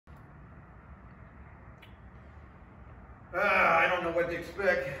I don't know what to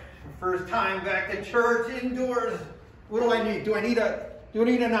expect. First time back to church indoors. What do I need? Do I need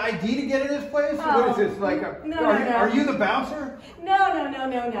an ID to get in this place? Oh, what is this, like a... No, are you the bouncer? No.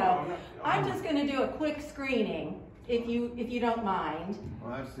 No. I'm just going to do a quick screening, if you don't mind.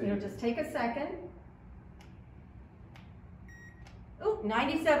 Well, let's see. It'll just take a second. Ooh,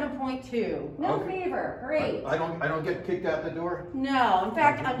 97.2. No Okay. fever. Great. I don't get kicked out the door? No. In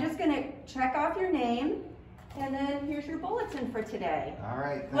fact, I'm just going to check off your name, and then here's your bulletin for today. All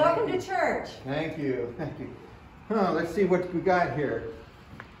right. Welcome to church. Thank you. Let's see what we got here.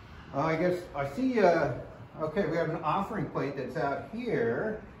 I guess I see, okay, we have an offering plate that's out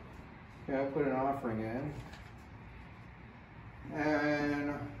here. Okay, I'll put an offering in.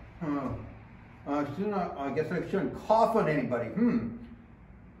 And, I guess I shouldn't cough on anybody.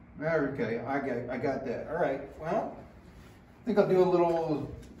 Okay, I got that. All right, well, I think I'll do a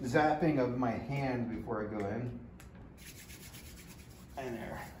little zapping of my hand before I go in. And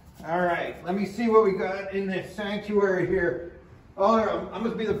there. All right, let me see what we got in the sanctuary here. Oh, I'm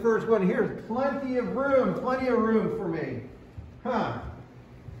going to be the first one here. Plenty of room for me. I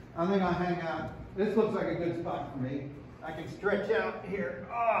think I'll hang out. This looks like a good spot for me. I can stretch out here.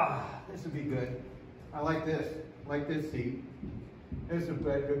 This would be good. I like this seat. This is a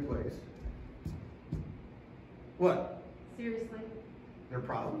good place. What? Seriously? Their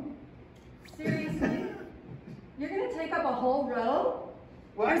problem? Seriously? You're going to take up a whole row?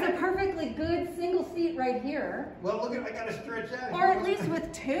 What? There's a perfectly good single seat right here. Well, look, I got to stretch out. Or at least with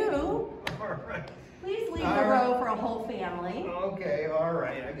two. All right. Please leave the row for a whole family. Okay, all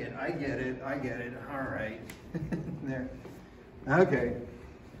right. I get it. All right. There. Okay.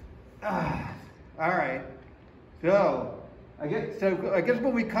 All right. So I guess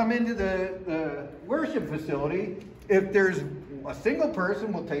when we come into the worship facility, if there's a single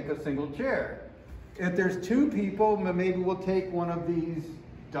person, we'll take a single chair. If there's two people, maybe we'll take one of these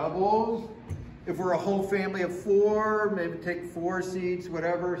doubles. If we're a whole family of four, maybe take 4 seats,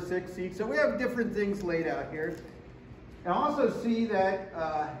 whatever, 6 seats. So we have different things laid out here. And also see that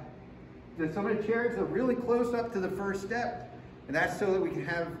some of the chairs are really close up to the first step. And that's so that we can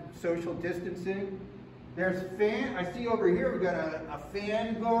have social distancing. There's fan, I see over here we've got a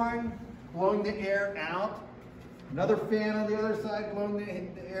fan going, blowing the air out. Another fan on the other side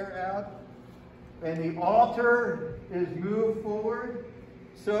blowing the air out. And the altar is moved forward.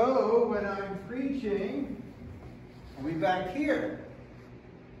 So when I'm preaching, I'll be back here.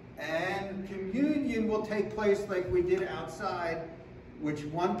 And communion will take place like we did outside, which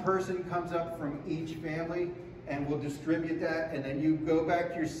one person comes up from each family and we'll distribute that. And then you go back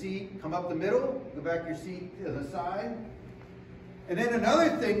to your seat, come up the middle, go back to your seat to the side. And then another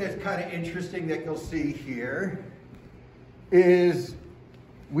thing that's kind of interesting that you'll see here is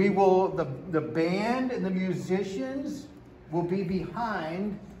the band and the musicians will be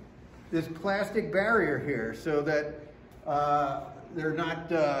behind this plastic barrier here so that they're not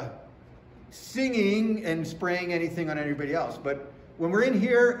singing and spraying anything on anybody else. But when we're in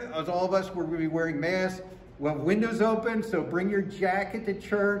here, as all of us, we're going to be wearing masks. We'll have windows open, so bring your jacket to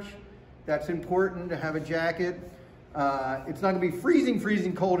church. That's important to have a jacket. It's not going to be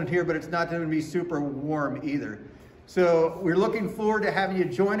freezing cold in here, but it's not going to be super warm either. So we're looking forward to having you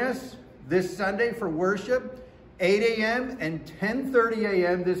join us this Sunday for worship, 8 a.m. and 10:30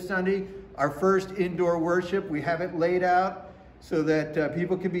 a.m. this Sunday, our first indoor worship. We have it laid out so that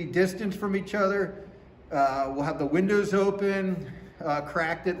people can be distanced from each other. We'll have the windows open,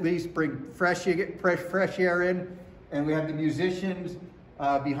 cracked at least, bring fresh air in, and we have the musicians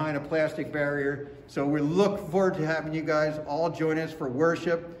behind a plastic barrier. So we look forward to having you guys all join us for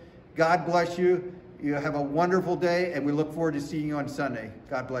worship. God bless you. You have a wonderful day, and we look forward to seeing you on Sunday.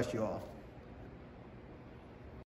 God bless you all.